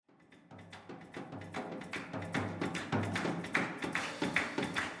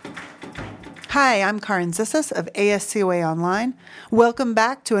Hi, I'm Karin Zissis of ASCOA Online. Welcome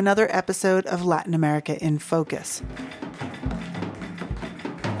back to another episode of Latin America in Focus.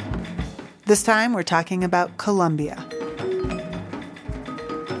 This time we're talking about Colombia.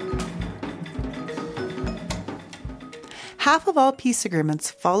 Half of all peace agreements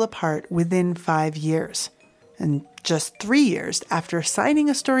fall apart within 5 years. And just 3 years after signing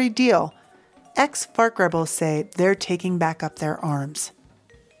a storied deal, ex-FARC rebels say they're taking back up their arms.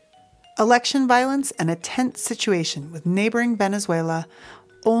 Election violence and a tense situation with neighboring Venezuela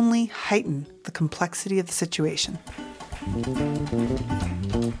only heighten the complexity of the situation.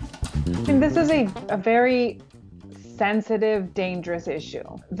 And this is a very sensitive, dangerous issue.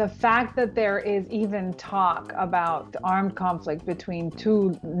 The fact that there is even talk about armed conflict between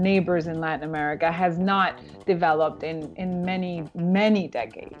two neighbors in Latin America has not developed in many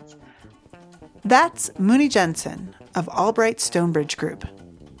decades. That's Muni Jensen of Albright Stonebridge Group.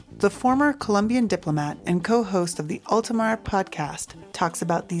 The former Colombian diplomat and co-host of the Altamar podcast talks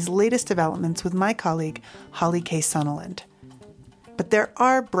about these latest developments with my colleague, Holly K. Sunderland. But there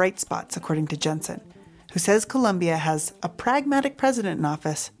are bright spots, according to Jensen, who says Colombia has a pragmatic president in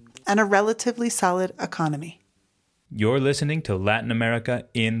office and a relatively solid economy. You're listening to Latin America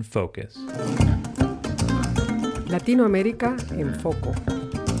in Focus. Latinoamérica en Foco.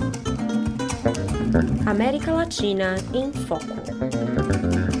 América Latina em Foco.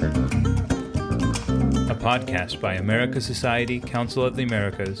 A podcast by America Society, Council of the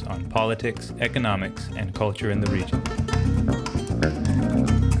Americas on politics, economics, and culture in the region.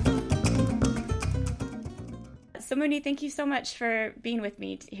 So Muni, thank you so much for being with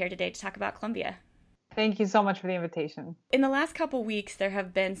me here today to talk about Colombia. Thank you so much for the invitation. In the last couple weeks, there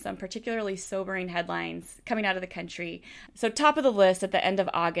have been some particularly sobering headlines coming out of the country. So top of the list at the end of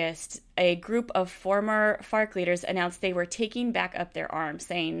August, a group of former FARC leaders announced they were taking back up their arms,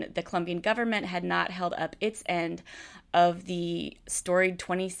 saying the Colombian government had not held up its end of the storied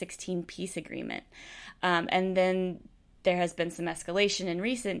 2016 peace agreement. And then there has been some escalation in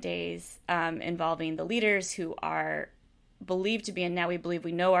recent days involving the leaders who are believed to be, and now we believe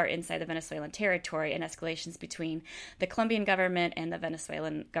we know, are inside the Venezuelan territory, and escalations between the Colombian government and the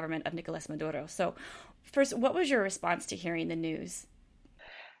Venezuelan government of Nicolas Maduro. So first, what was your response to hearing the news?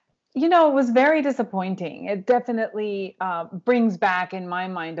 You know, it was very disappointing. It definitely brings back, in my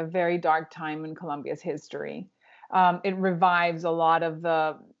mind, a very dark time in Colombia's history. It revives a lot of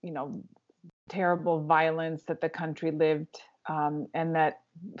the, terrible violence that the country lived and that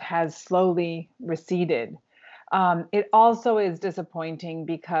has slowly receded. It also is disappointing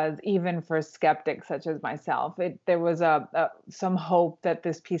because even for skeptics such as myself, there was some hope that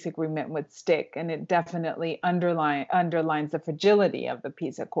this peace agreement would stick, and it definitely underlines the fragility of the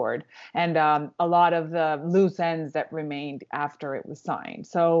peace accord and a lot of the loose ends that remained after it was signed.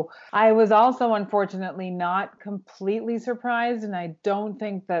 So I was also unfortunately not completely surprised, and I don't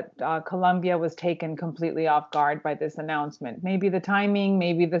think that Colombia was taken completely off guard by this announcement. Maybe the timing,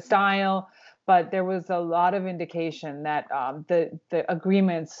 maybe the style. But there was a lot of indication that the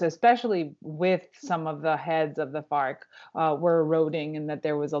agreements, especially with some of the heads of the FARC, were eroding, and that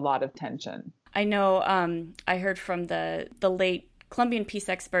there was a lot of tension. I know I heard from the late Colombian peace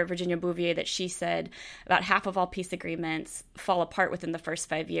expert Virginia Bouvier that she said about half of all peace agreements fall apart within the first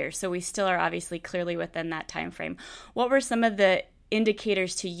 5 years. So we still are obviously clearly within that time frame. What were some of the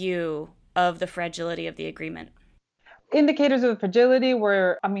indicators to you of the fragility of the agreement? Indicators of fragility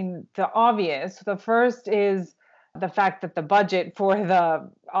were, the obvious. The first is the fact that the budget for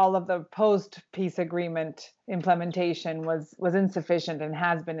all of the post-peace agreement implementation was insufficient and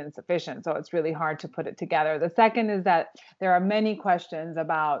has been insufficient. So it's really hard to put it together. The second is that there are many questions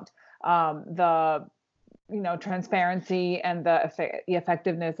about the transparency and the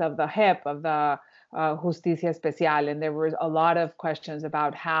effectiveness of the HIP, of the Justicia Especial. And there were a lot of questions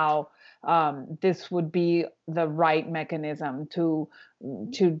about how this would be the right mechanism to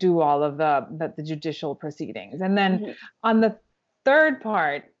do all of the judicial proceedings. And then on the third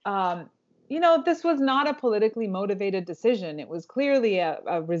part, this was not a politically motivated decision. It was clearly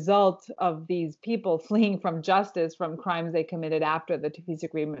a result of these people fleeing from justice from crimes they committed after the peace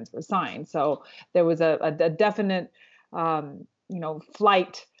agreements were signed. So there was a definite,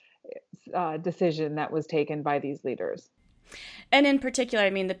 flight decision that was taken by these leaders. And in particular,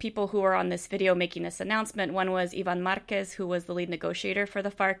 the people who were on this video making this announcement, one was Ivan Marquez, who was the lead negotiator for the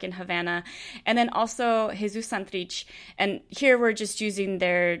FARC in Havana, and then also Jesus Santrich. And here we're just using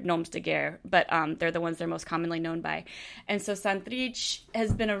their noms de guerre, but they're the ones they're most commonly known by. And so Santrich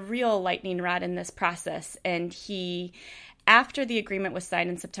has been a real lightning rod in this process, and he After the agreement was signed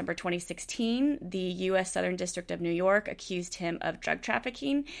in September 2016, the U.S. Southern District of New York accused him of drug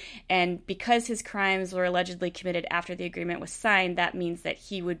trafficking. And because his crimes were allegedly committed after the agreement was signed, that means that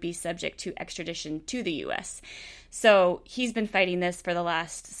he would be subject to extradition to the U.S. So he's been fighting this for the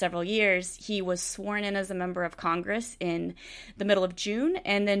last several years. He was sworn in as a member of Congress in the middle of June,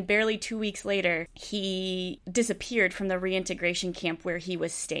 and then barely 2 weeks later, he disappeared from the reintegration camp where he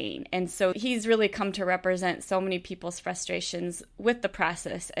was staying. And so he's really come to represent so many people's frustrations with the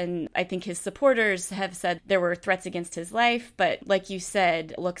process. And I think his supporters have said there were threats against his life, but like you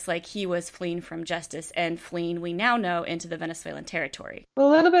said, it looks like he was fleeing from justice and fleeing, we now know, into the Venezuelan territory. A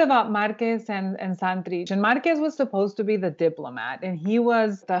little bit about Marquez and Santrich. And Marquez was supposed to be the diplomat, and he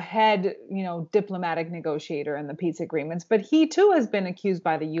was the head, diplomatic negotiator in the peace agreements. But he too has been accused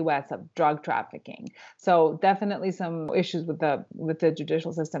by the U.S. of drug trafficking. So definitely some issues with the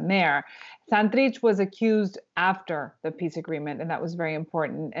judicial system there. Santrich was accused after the peace agreement, and that was very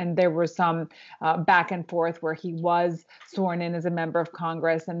important. And there were some back and forth where he was sworn in as a member of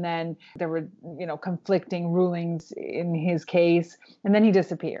Congress, and then there were, conflicting rulings in his case, and then he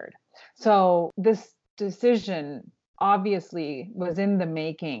disappeared. So this decision obviously was in the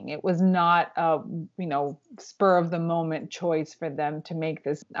making. It was not a, spur of the moment choice for them to make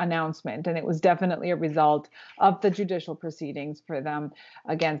this announcement. And it was definitely a result of the judicial proceedings for them,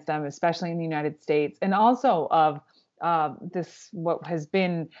 against them, especially in the United States, and also of this, what has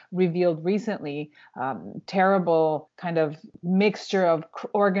been revealed recently, terrible kind of mixture of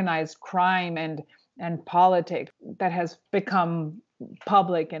organized crime and politics that has become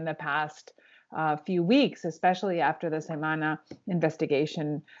public in the past few weeks, especially after the Semana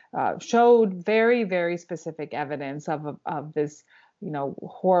investigation showed very, very specific evidence of this,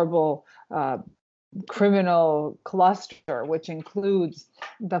 horrible criminal cluster, which includes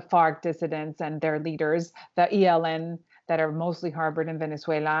the FARC dissidents and their leaders, the ELN that are mostly harbored in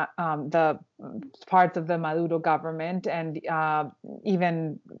Venezuela, the parts of the Maduro government, and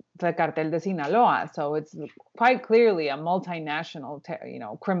even the Cartel de Sinaloa. So it's quite clearly a multinational,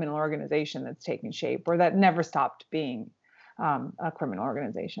 criminal organization that's taken shape, or that never stopped being a criminal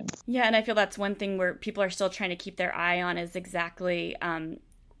organization. Yeah, and I feel that's one thing where people are still trying to keep their eye on is exactly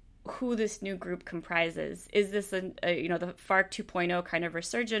who this new group comprises. Is this the FARC 2.0 kind of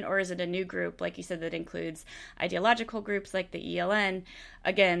resurgent, or is it a new group, like you said, that includes ideological groups like the ELN?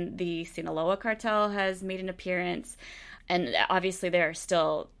 Again, the Sinaloa cartel has made an appearance, and obviously there are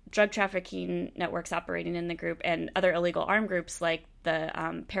still drug trafficking networks operating in the group and other illegal armed groups like the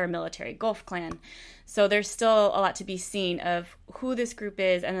paramilitary Gulf Clan. So there's still a lot to be seen of who this group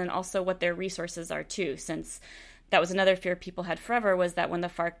is, and then also what their resources are too, since that was another fear people had forever, was that when the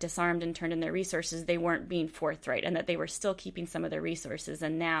FARC disarmed and turned in their resources, they weren't being forthright and that they were still keeping some of their resources.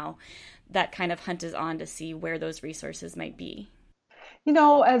 And now that kind of hunt is on to see where those resources might be.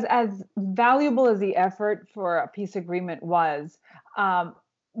 As valuable as the effort for a peace agreement was,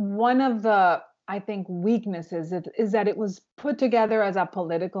 one of the, I think, weaknesses is that it was put together as a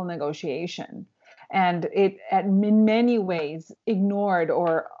political negotiation. And it, in many ways, ignored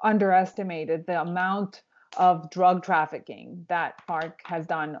or underestimated the amount of drug trafficking that FARC has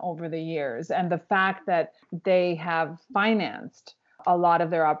done over the years, and the fact that they have financed a lot of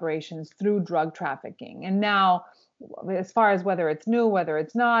their operations through drug trafficking. And now, as far as whether it's new, whether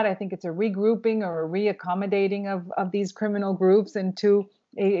it's not, I think it's a regrouping or a reaccommodating of these criminal groups into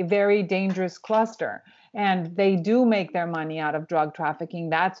a very dangerous cluster. And they do make their money out of drug trafficking.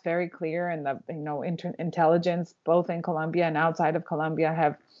 That's very clear. And the intelligence, both in Colombia and outside of Colombia,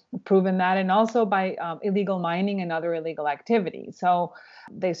 have proven that, and also by illegal mining and other illegal activities. So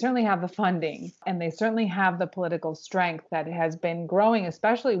they certainly have the funding, and they certainly have the political strength that has been growing,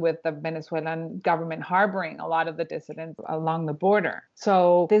 especially with the Venezuelan government harboring a lot of the dissidents along the border.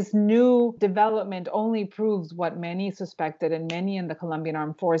 So this new development only proves what many suspected and many in the Colombian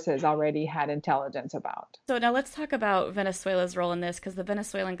armed forces already had intelligence about. So now let's talk about Venezuela's role in this, because the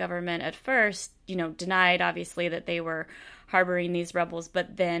Venezuelan government at first, denied obviously that they were harboring these rebels,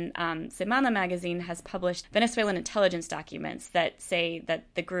 but then Semana magazine has published Venezuelan intelligence documents that say that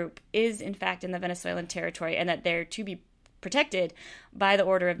the group is in fact in the Venezuelan territory and that they're to be protected by the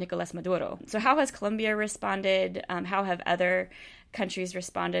order of Nicolas Maduro. So how has Colombia responded? How have other countries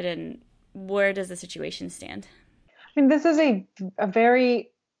responded? And where does the situation stand? This is a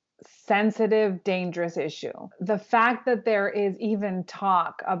very sensitive, dangerous issue. The fact that there is even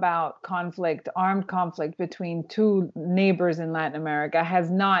talk about armed conflict between two neighbors in Latin America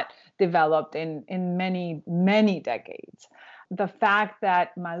has not developed in many, many decades. the fact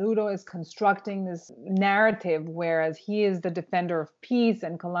that Maduro is constructing this narrative, whereas he is the defender of peace,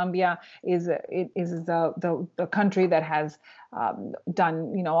 and Colombia is the country that has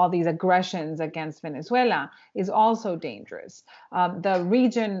done all these aggressions against Venezuela, is also dangerous. The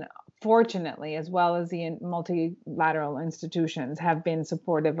region, fortunately, as well as the multilateral institutions, have been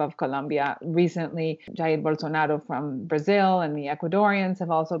supportive of Colombia. Recently, Jair Bolsonaro from Brazil and the Ecuadorians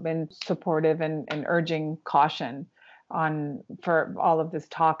have also been supportive and urging caution for all of this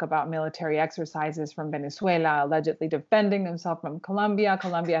talk about military exercises from Venezuela, allegedly defending themselves from Colombia.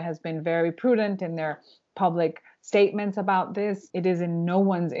 Colombia has been very prudent in their public statements about this. It is in no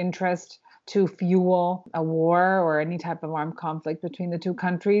one's interest to fuel a war or any type of armed conflict between the two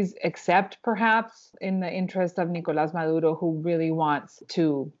countries, except perhaps in the interest of Nicolás Maduro, who really wants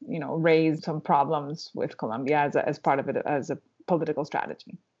to, raise some problems with Colombia as part of it, as a political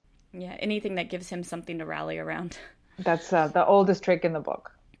strategy. Yeah, anything that gives him something to rally around. That's the oldest trick in the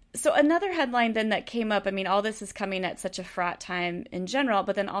book. So another headline then that came up, all this is coming at such a fraught time in general,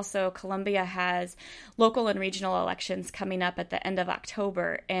 but then also Colombia has local and regional elections coming up at the end of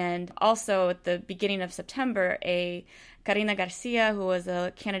October. And also at the beginning of September, Karina Garcia, who was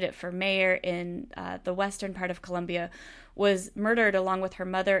a candidate for mayor in the western part of Colombia, was murdered along with her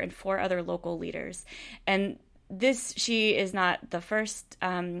mother and 4 other local leaders. And she is not the first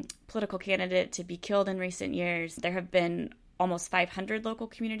political candidate to be killed in recent years. There have been almost 500 local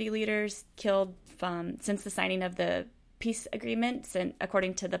community leaders killed since the signing of the peace agreements, and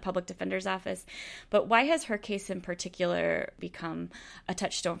according to the Public Defender's Office. But why has her case in particular become a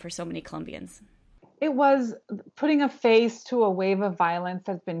touchstone for so many Colombians? It was putting a face to a wave of violence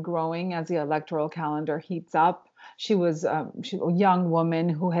that's been growing as the electoral calendar heats up. She was a young woman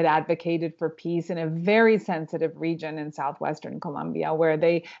who had advocated for peace in a very sensitive region in southwestern Colombia, where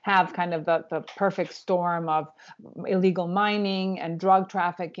they have kind of the perfect storm of illegal mining and drug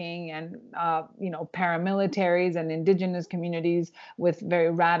trafficking and paramilitaries and indigenous communities with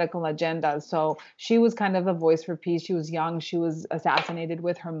very radical agendas. So she was kind of a voice for peace. She was young. She was assassinated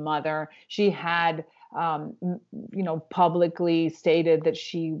with her mother. She had publicly stated that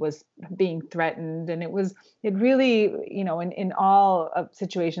she was being threatened. And it really, in all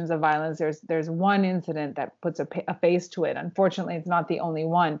situations of violence, there's one incident that puts a face to it. Unfortunately, it's not the only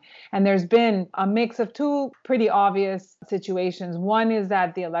one. And there's been a mix of 2 pretty obvious situations. One is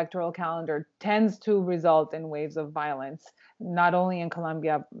that the electoral calendar tends to result in waves of violence, not only in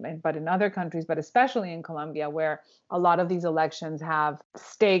Colombia, but in other countries, but especially in Colombia, where a lot of these elections have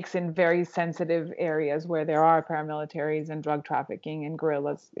stakes in very sensitive areas where there are paramilitaries and drug trafficking and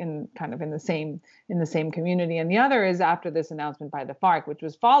guerrillas in the same community. And the other is after this announcement by the FARC, which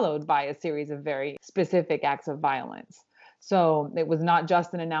was followed by a series of very specific acts of violence. So it was not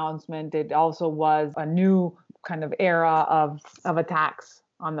just an announcement, it also was a new kind of era of attacks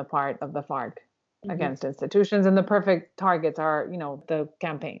on the part of the FARC against institutions, and the perfect targets are, the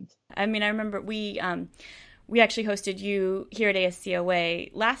campaigns. I remember we actually hosted you here at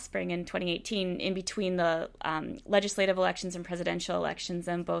ASCOA last spring in 2018, in between the legislative elections and presidential elections,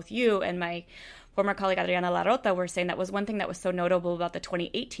 and both you and my former colleague Adriana Larrota were saying that was one thing that was so notable about the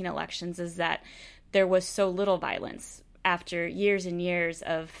 2018 elections, is that there was so little violence. After years and years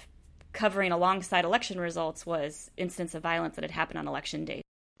of covering alongside election results was instances of violence that had happened on election day.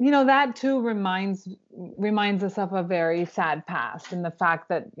 That too reminds us of a very sad past, and the fact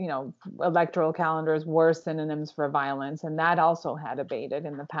that, electoral calendars were synonyms for violence, and that also had abated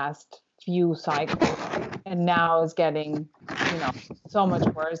in the past few cycles, and now is getting, so much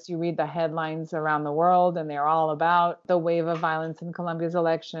worse. You read the headlines around the world, and they're all about the wave of violence in Colombia's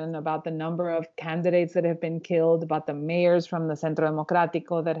election, about the number of candidates that have been killed, about the mayors from the Centro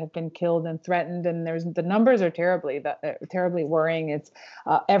Democrático that have been killed and threatened. And the numbers are terribly worrying. It's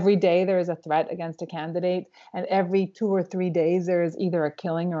every day there is a threat against a candidate, and every 2 or 3 days there is either a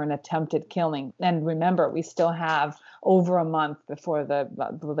killing or an attempted killing. And remember, we still have over a month before the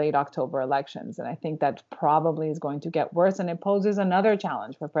late October elections. And I think that probably is going to get worse. And it poses another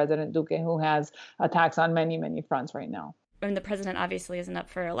challenge for President Duque, who has attacks on many, many fronts right now. The president obviously isn't up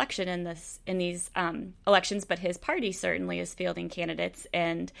for election in these elections, but his party certainly is fielding candidates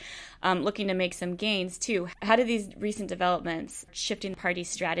and looking to make some gains too. How do these recent developments shifting party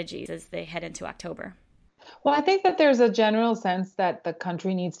strategies as they head into October? Well, I think that there's a general sense that the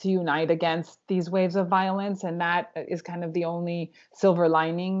country needs to unite against these waves of violence, and that is kind of the only silver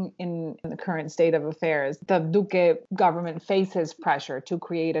lining in the current state of affairs. The Duque government faces pressure to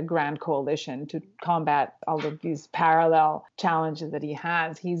create a grand coalition to combat all of these parallel challenges that he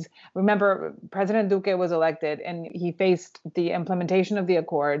has. Remember, President Duque was elected and he faced the implementation of the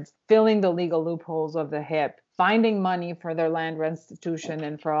accords, filling the legal loopholes of the HIP, finding money for their land restitution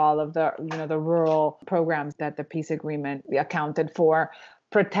and for all of the, the rural programs that the peace agreement accounted for,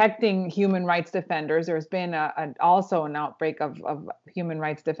 protecting human rights defenders. There's been also an outbreak of human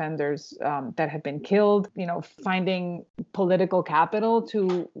rights defenders that have been killed, finding political capital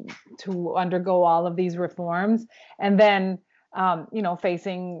to undergo all of these reforms. And then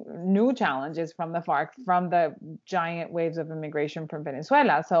facing new challenges from the FARC, from the giant waves of immigration from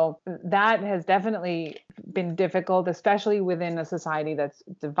Venezuela. So that has definitely been difficult, especially within a society that's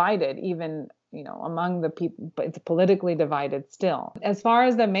divided, even among the people, but it's politically divided still. As far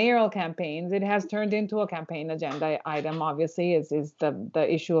as the mayoral campaigns, it has turned into a campaign agenda item. Obviously, is the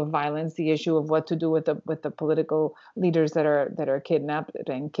issue of violence, the issue of what to do with the political leaders that are kidnapped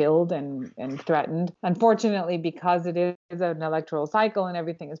and killed and threatened. Unfortunately, because it is an electoral cycle and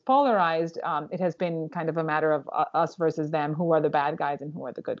everything is polarized, it has been kind of a matter of us versus them. Who are the bad guys and who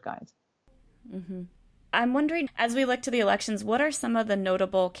are the good guys? Mm-hmm. I'm wondering, as we look to the elections, what are some of the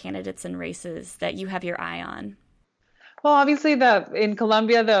notable candidates and races that you have your eye on? Well, obviously, in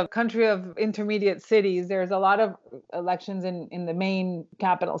Colombia, the country of intermediate cities, there's a lot of elections in the main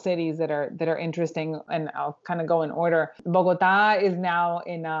capital cities that are interesting, and I'll kind of go in order. Bogota is now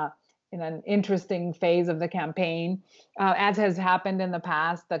in an interesting phase of the campaign. As has happened in the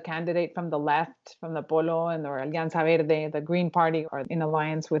past, the candidate from the left, from the Polo and the Alianza Verde, the Green Party, or in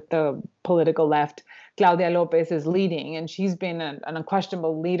alliance with the political left, Claudia Lopez is leading, and she's been an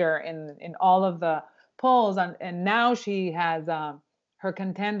unquestionable leader in all of the polls. And now she has her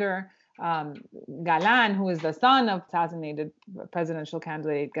contender, Galan, who is the son of assassinated presidential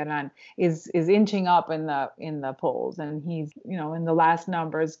candidate Galan, is inching up in the polls, and he's in the last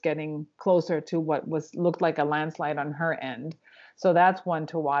numbers getting closer to what looked like a landslide on her end. So that's one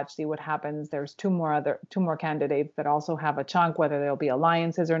to watch, see what happens. There's two more candidates that also have a chunk, whether there'll be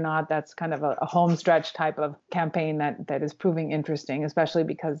alliances or not. That's kind of a home stretch type of campaign that is proving interesting, especially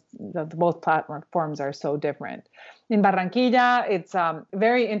because both platforms are so different. In Barranquilla, it's a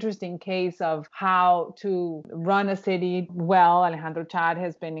very interesting case of how to run a city well. Alejandro Chad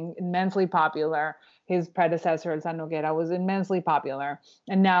has been immensely popular. His predecessor, Elsa Noguera, was immensely popular,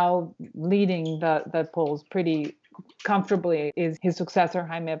 and now leading the polls pretty comfortably is his successor,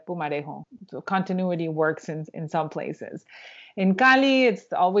 Jaime Pumarejo. So continuity works in some places. In Cali,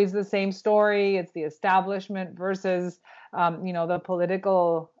 it's always the same story. It's the establishment versus, the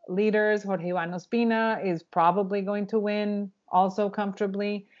political leaders. Jorge Iván Ospina is probably going to win also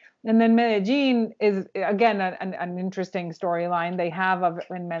comfortably. And then Medellin is, again, an interesting storyline. They have an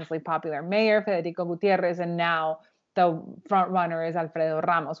immensely popular mayor, Federico Gutiérrez, and now the front runner is Alfredo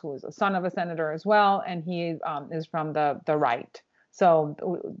Ramos, who is the son of a senator as well, and he is from the right. So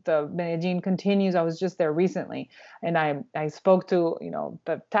the Medellin continues. I was just there recently, and I spoke to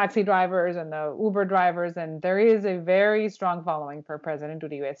the taxi drivers and the Uber drivers, and there is a very strong following for President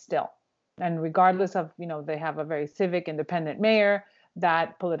Uribe still. And regardless of they have a very civic, independent mayor,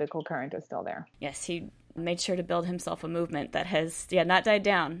 that political current is still there. Yes, he made sure to build himself a movement that has not died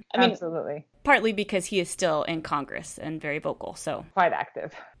down. Absolutely. Partly because he is still in Congress and very vocal, so. Quite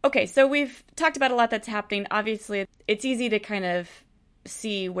active. Okay, so we've talked about a lot that's happening. Obviously, it's easy to kind of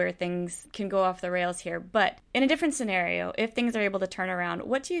see where things can go off the rails here, but in a different scenario, if things are able to turn around,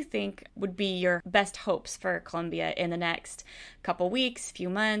 what do you think would be your best hopes for Colombia in the next couple weeks, few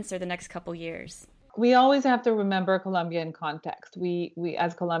months, or the next couple years? We always have to remember Colombia in context. We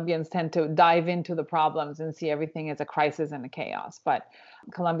as Colombians tend to dive into the problems and see everything as a crisis and a chaos. But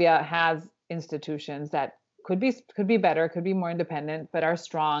Colombia has institutions that could be better, could be more independent, but are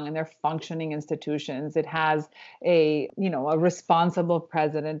strong and they're functioning institutions. It has a responsible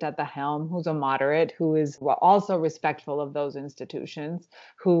president at the helm who's a moderate, who is also respectful of those institutions,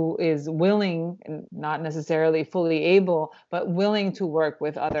 who is willing, and not necessarily fully able, but willing to work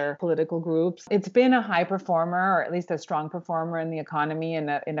with other political groups. It's been a high performer, or at least a strong performer in the economy in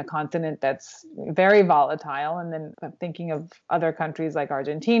a continent that's very volatile. And then thinking of other countries like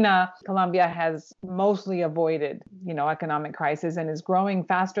Argentina, Colombia has mostly avoided, economic crisis and is growing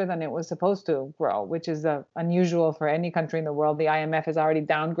faster than it was supposed to grow, which is unusual for any country in the world. The IMF has already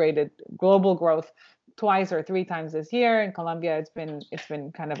downgraded global growth twice or three times this year. In Colombia, it's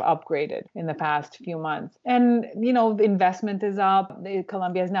been kind of upgraded in the past few months. And, investment is up.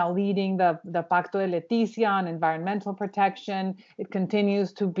 Colombia is now leading the Pacto de Leticia on environmental protection. It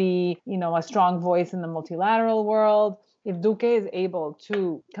continues to be, a strong voice in the multilateral world. If Duque is able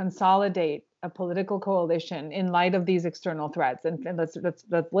to consolidate a political coalition in light of these external threats. And let's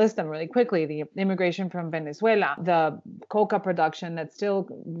list them really quickly. The immigration from Venezuela, the coca production that still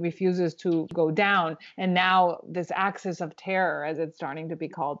refuses to go down, and now this axis of terror, as it's starting to be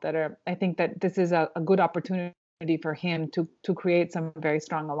called, I think that this is a good opportunity for him to create some very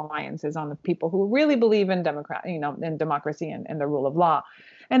strong alliances on the people who really believe in in democracy and the rule of law.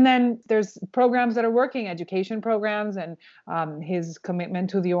 And then there's programs that are working, education programs, and his commitment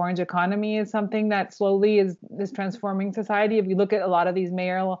to the orange economy is something that slowly is transforming society. If you look at a lot of these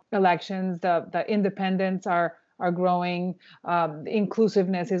mayoral elections, the independents are growing,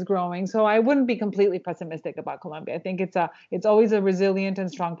 inclusiveness is growing. So I wouldn't be completely pessimistic about Colombia. I think it's always a resilient and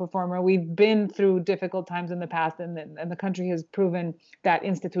strong performer. We've been through difficult times in the past, and the country has proven that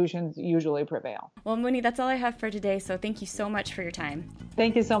institutions usually prevail. Well, Muni, that's all I have for today. So thank you so much for your time.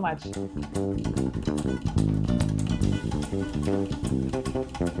 Thank you so much.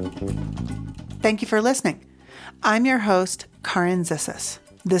 Thank you for listening. I'm your host, Karin Zissis.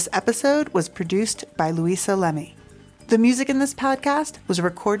 This episode was produced by Luisa Lemmy. The music in this podcast was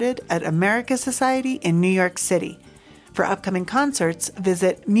recorded at America Society in New York City. For upcoming concerts,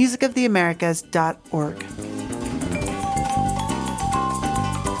 visit musicoftheamericas.org.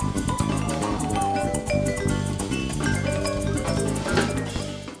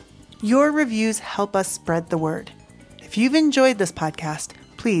 Your reviews help us spread the word. If you've enjoyed this podcast,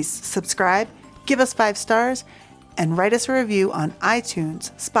 please subscribe, give us 5 stars, and write us a review on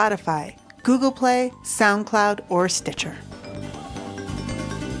iTunes, Spotify, Google Play, SoundCloud, or Stitcher.